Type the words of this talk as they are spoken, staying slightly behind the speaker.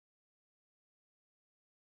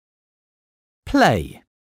Play.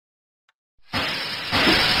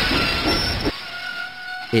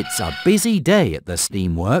 It's a busy day at the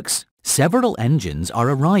Steamworks. Several engines are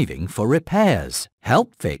arriving for repairs.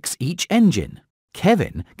 Help fix each engine.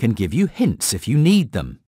 Kevin can give you hints if you need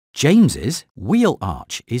them. James's wheel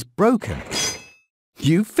arch is broken.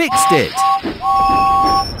 You fixed it!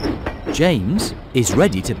 James is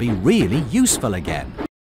ready to be really useful again.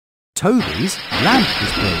 Toby's lamp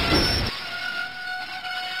is broken.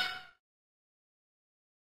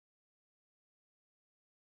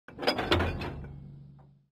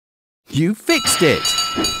 You fixed it!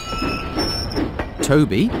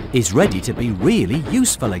 Toby is ready to be really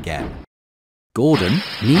useful again. Gordon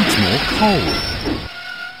needs more coal.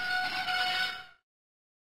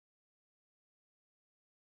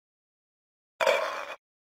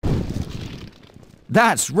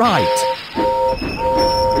 That's right!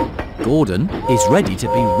 Gordon is ready to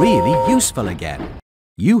be really useful again.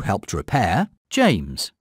 You helped repair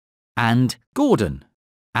James and Gordon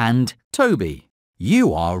and Toby.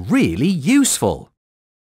 You are really useful.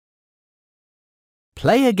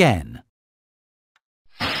 Play again.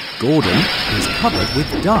 Gordon is covered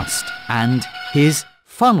with dust and his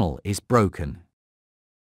funnel is broken.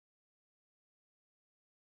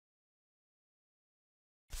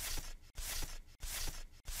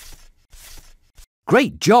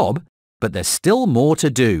 Great job, but there's still more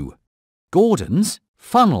to do. Gordon's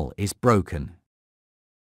funnel is broken.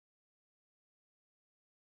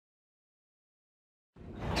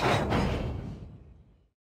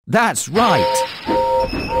 That's right!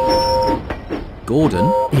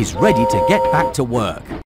 Gordon is ready to get back to work.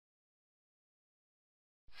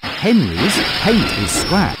 Henry's paint is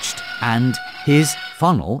scratched and his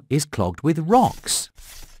funnel is clogged with rocks.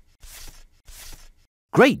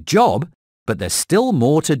 Great job, but there's still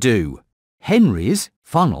more to do. Henry's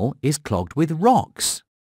funnel is clogged with rocks.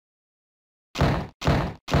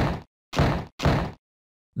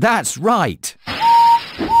 That's right!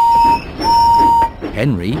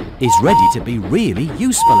 Henry is ready to be really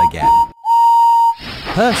useful again.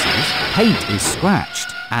 Percy's paint is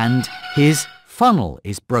scratched and his funnel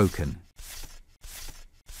is broken.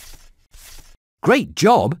 Great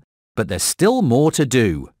job, but there's still more to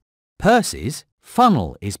do. Percy's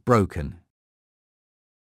funnel is broken.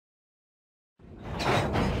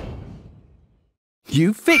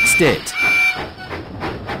 You fixed it!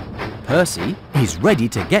 Percy is ready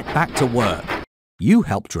to get back to work. You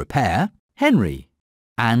helped repair Henry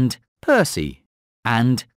and Percy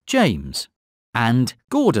and James and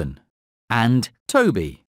Gordon and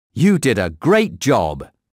Toby. You did a great job.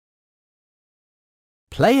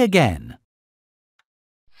 Play again.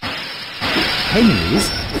 Henry's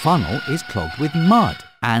funnel is clogged with mud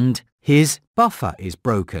and his buffer is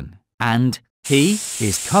broken and he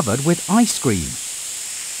is covered with ice cream.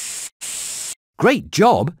 Great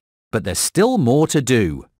job, but there's still more to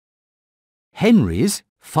do. Henry's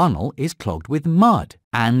funnel is clogged with mud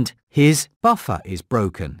and his buffer is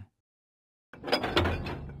broken.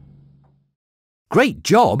 Great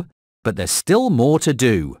job, but there's still more to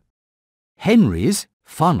do. Henry's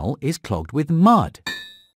funnel is clogged with mud.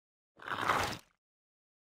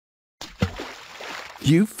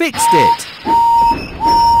 You fixed it!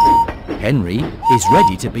 Henry is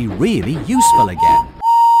ready to be really useful again.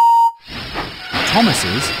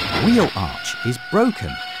 Thomas's wheel arch is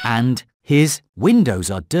broken and his windows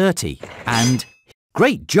are dirty and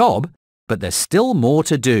great job, but there's still more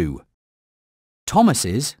to do.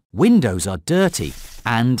 Thomas's windows are dirty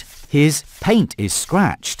and his paint is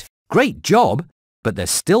scratched. Great job, but there's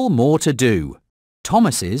still more to do.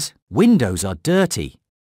 Thomas's windows are dirty.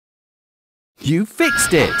 You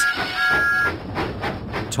fixed it!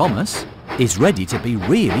 Thomas is ready to be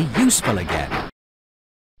really useful again.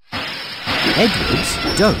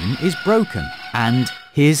 Edward's dome is broken and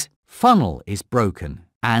his funnel is broken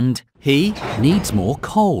and he needs more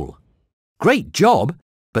coal. Great job,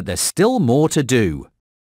 but there's still more to do.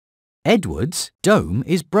 Edward's dome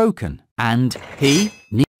is broken and he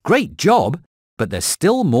needs... Great job, but there's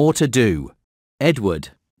still more to do. Edward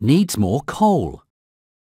needs more coal.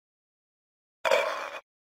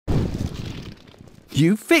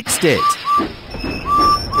 You fixed it!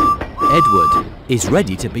 Edward is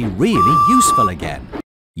ready to be really useful again.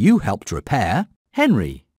 You helped repair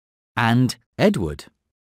Henry and Edward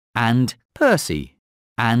and Percy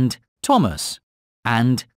and Thomas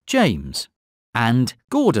and James and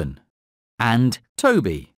Gordon and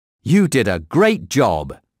Toby. You did a great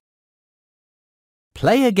job.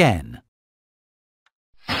 Play again.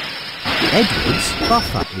 Edward's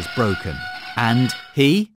buffer is broken and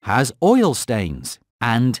he has oil stains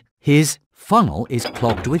and his funnel is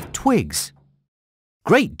clogged with twigs.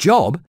 Great job,